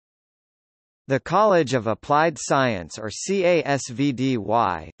The College of Applied Science or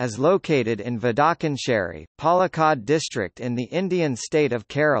CASVDY, is located in Vadakkencherry, Palakkad district in the Indian state of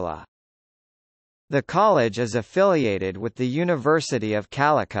Kerala. The college is affiliated with the University of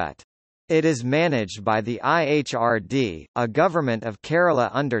Calicut. It is managed by the IHRD, a Government of Kerala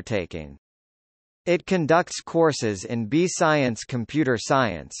undertaking. It conducts courses in B-Science Computer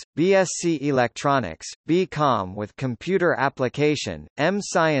Science, BSc Electronics, B.Com with Computer Application,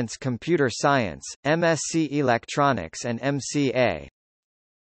 M-Science Computer Science, MSc Electronics and MCA.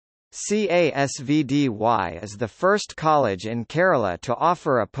 CASVDY is the first college in Kerala to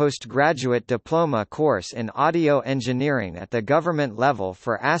offer a postgraduate diploma course in audio engineering at the government level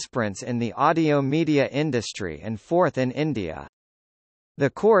for aspirants in the audio media industry and fourth in India. The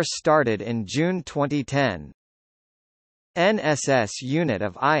course started in June 2010. NSS unit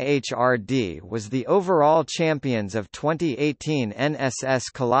of IHRD was the overall champions of 2018 NSS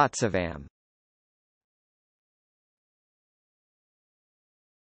Kalotsavam.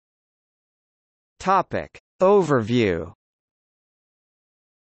 Topic Overview.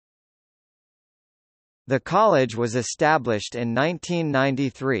 The college was established in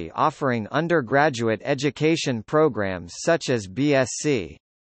 1993 offering undergraduate education programs such as BSc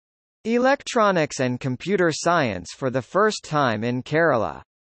Electronics and Computer Science for the first time in Kerala.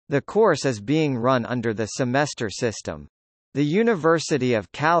 The course is being run under the semester system. The University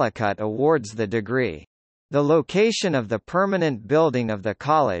of Calicut awards the degree. The location of the permanent building of the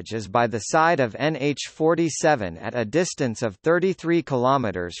college is by the side of NH47 at a distance of 33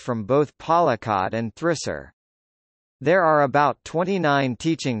 km from both Palakkad and Thrissur. There are about 29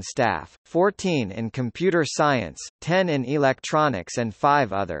 teaching staff, 14 in computer science, 10 in electronics and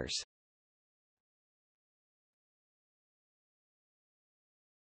 5 others.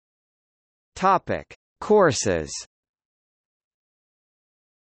 Topic: Courses.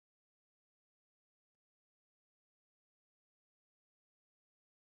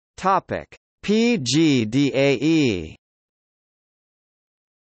 Topic: PGDAE.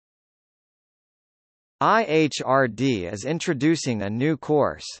 IHRD is introducing a new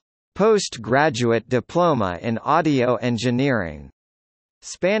course, Postgraduate Diploma in Audio Engineering,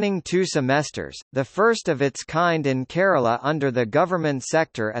 spanning 2 semesters, the first of its kind in Kerala under the government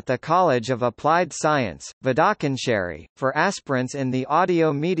sector at the College of Applied Science, Vadakkencherry, for aspirants in the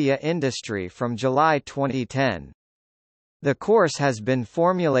audio media industry from July 2010. The course has been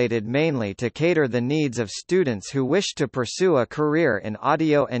formulated mainly to cater the needs of students who wish to pursue a career in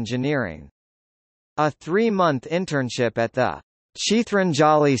audio engineering. A 3-month internship at the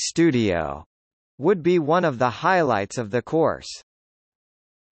Chithranjali studio would be one of the highlights of the course.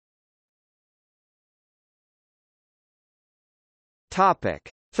 Topic: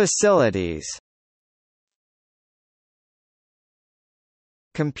 Facilities.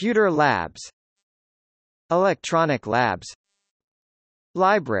 Computer labs, electronic labs,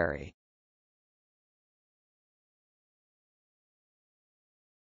 library.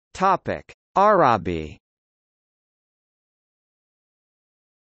 Topic: Aarabhi.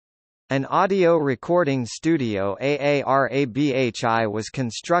 An audio recording studio Aarabhi was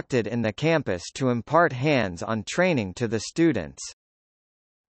constructed in the campus to impart hands-on training to the students.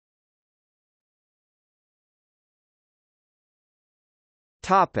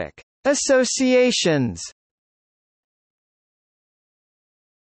 Topic: Associations.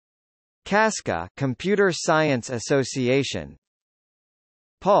 CASCA Computer Science Association,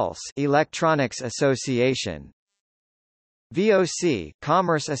 Pulse Electronics Association, VOC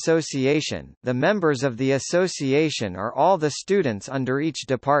Commerce Association. The members of the association are all the students under each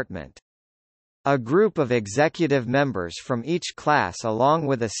department. A group of executive members from each class along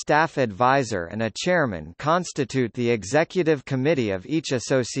with a staff advisor and a chairman constitute the executive committee of each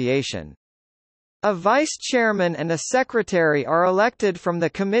association. A vice chairman and a secretary are elected from the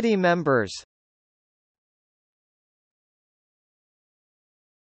committee members.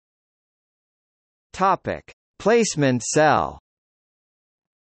 Topic: Placement cell.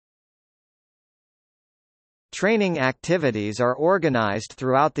 Training activities are organized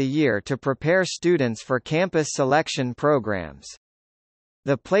throughout the year to prepare students for campus selection programs.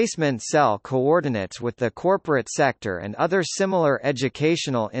 The placement cell coordinates with the corporate sector and other similar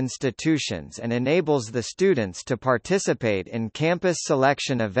educational institutions and enables the students to participate in campus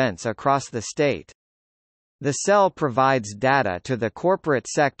selection events across the state. The cell provides data to the corporate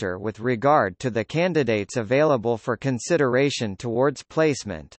sector with regard to the candidates available for consideration towards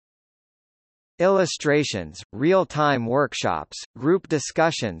placement. Illustrations, real-time workshops, group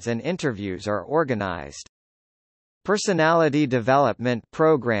discussions and interviews are organized. Personality development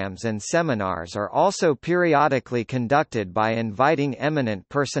programs and seminars are also periodically conducted by inviting eminent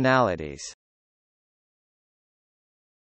personalities.